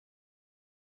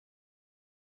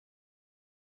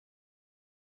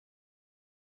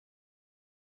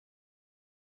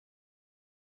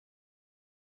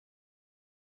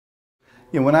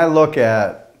When I look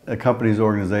at companies,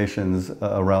 organizations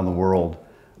around the world,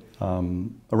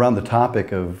 around the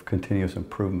topic of continuous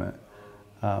improvement,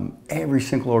 every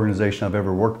single organization I've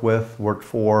ever worked with, worked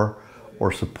for,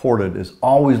 or supported is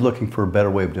always looking for a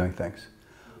better way of doing things.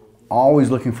 Always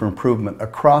looking for improvement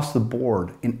across the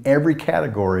board in every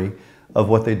category of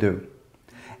what they do.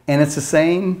 And it's the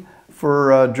same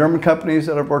for German companies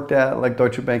that I've worked at, like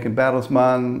Deutsche Bank and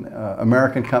Bertelsmann,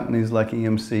 American companies like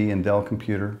EMC and Dell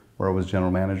Computer, where I was general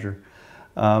manager,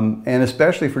 and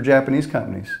especially for Japanese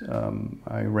companies.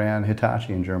 I ran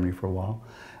Hitachi in Germany for a while,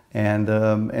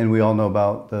 and we all know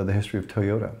about the history of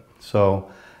Toyota. So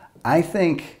I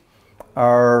think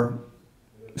our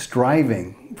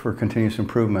striving for continuous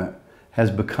improvement has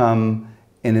become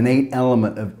an innate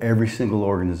element of every single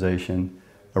organization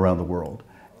around the world.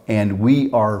 And we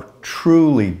are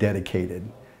truly dedicated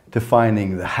to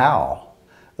finding the how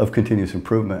of continuous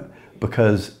improvement,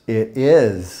 because it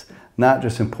is not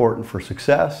just important for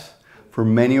success. For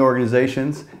many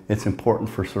organizations, it's important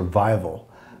for survival.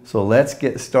 So let's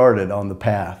get started on the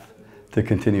path to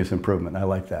continuous improvement. I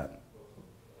like that.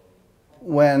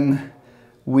 When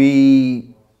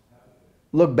we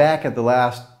look back at the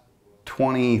last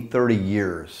 20, 30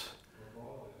 years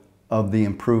of the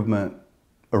improvement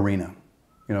arena,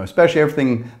 especially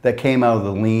everything that came out of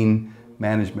the lean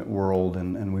management world,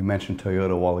 and we mentioned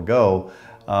Toyota a while ago,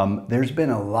 there's been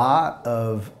a lot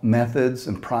of methods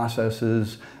and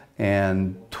processes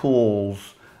and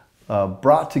tools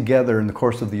brought together in the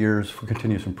course of the years for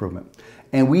continuous improvement.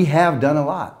 And we have done a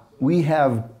lot. We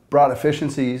have brought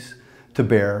efficiencies to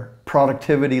bear,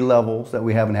 productivity levels that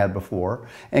we haven't had before,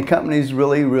 and companies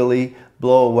really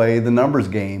blow away the numbers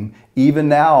game, even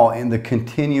now in the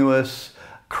continuous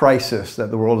crisis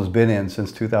that the world has been in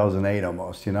since 2008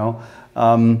 almost,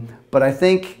 But I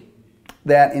think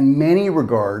that in many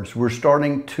regards, we're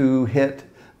starting to hit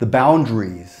the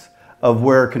boundaries of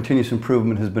where continuous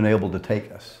improvement has been able to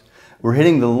take us. We're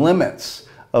hitting the limits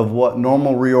of what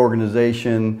normal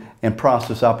reorganization and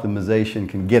process optimization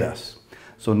can get us.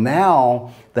 So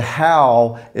now the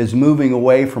how is moving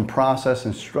away from process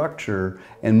and structure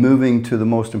and moving to the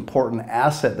most important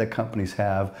asset that companies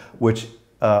have, which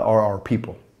are our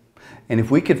people. And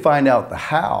if we could find out the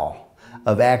how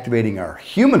of activating our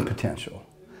human potential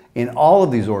in all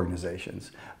of these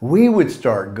organizations, we would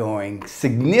start going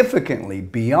significantly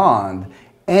beyond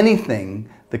anything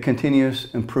the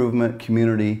continuous improvement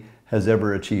community has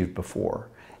ever achieved before.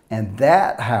 And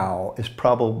that how is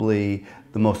probably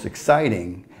the most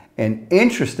exciting and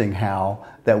interesting how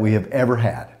that we have ever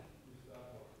had.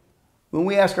 When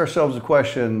we ask ourselves the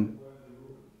question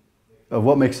of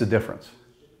what makes the difference,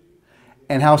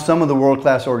 and how some of the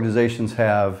world-class organizations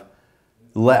have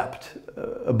leapt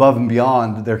above and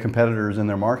beyond their competitors in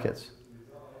their markets,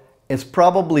 it's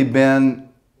probably been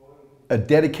a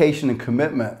dedication and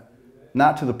commitment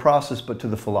not to the process but to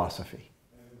the philosophy.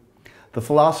 The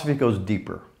philosophy goes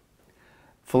deeper.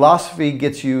 Philosophy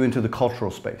gets you into the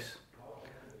cultural space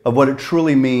of what it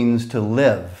truly means to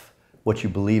live what you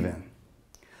believe in.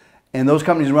 And those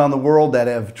companies around the world that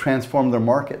have transformed their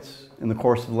markets in the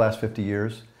course of the last 50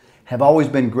 years have always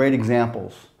been great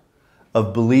examples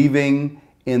of believing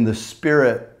in the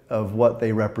spirit of what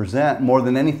they represent more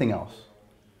than anything else.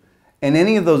 In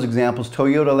any of those examples,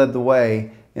 Toyota led the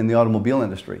way in the automobile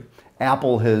industry.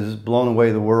 Apple has blown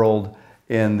away the world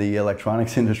in the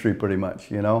electronics industry pretty much,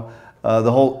 The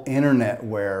whole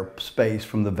internetware space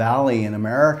from the Valley in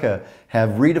America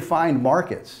have redefined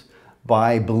markets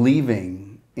by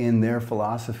believing in their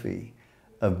philosophy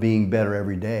of being better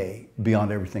every day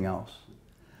beyond everything else.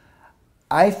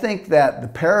 I think that the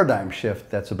paradigm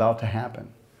shift that's about to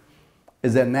happen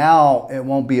is that now it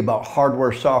won't be about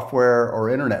hardware, software, or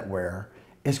internetware.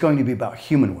 It's going to be about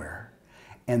humanware.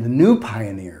 And the new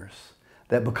pioneers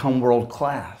that become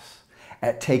world-class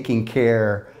at taking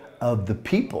care of the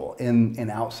people in and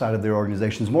outside of their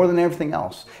organizations more than everything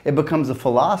else. It becomes a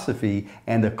philosophy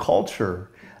and a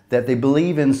culture that they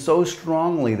believe in so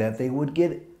strongly that they would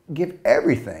give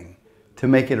everything to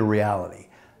make it a reality.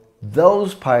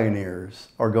 Those pioneers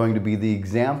are going to be the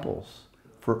examples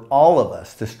for all of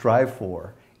us to strive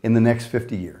for in the next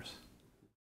 50 years.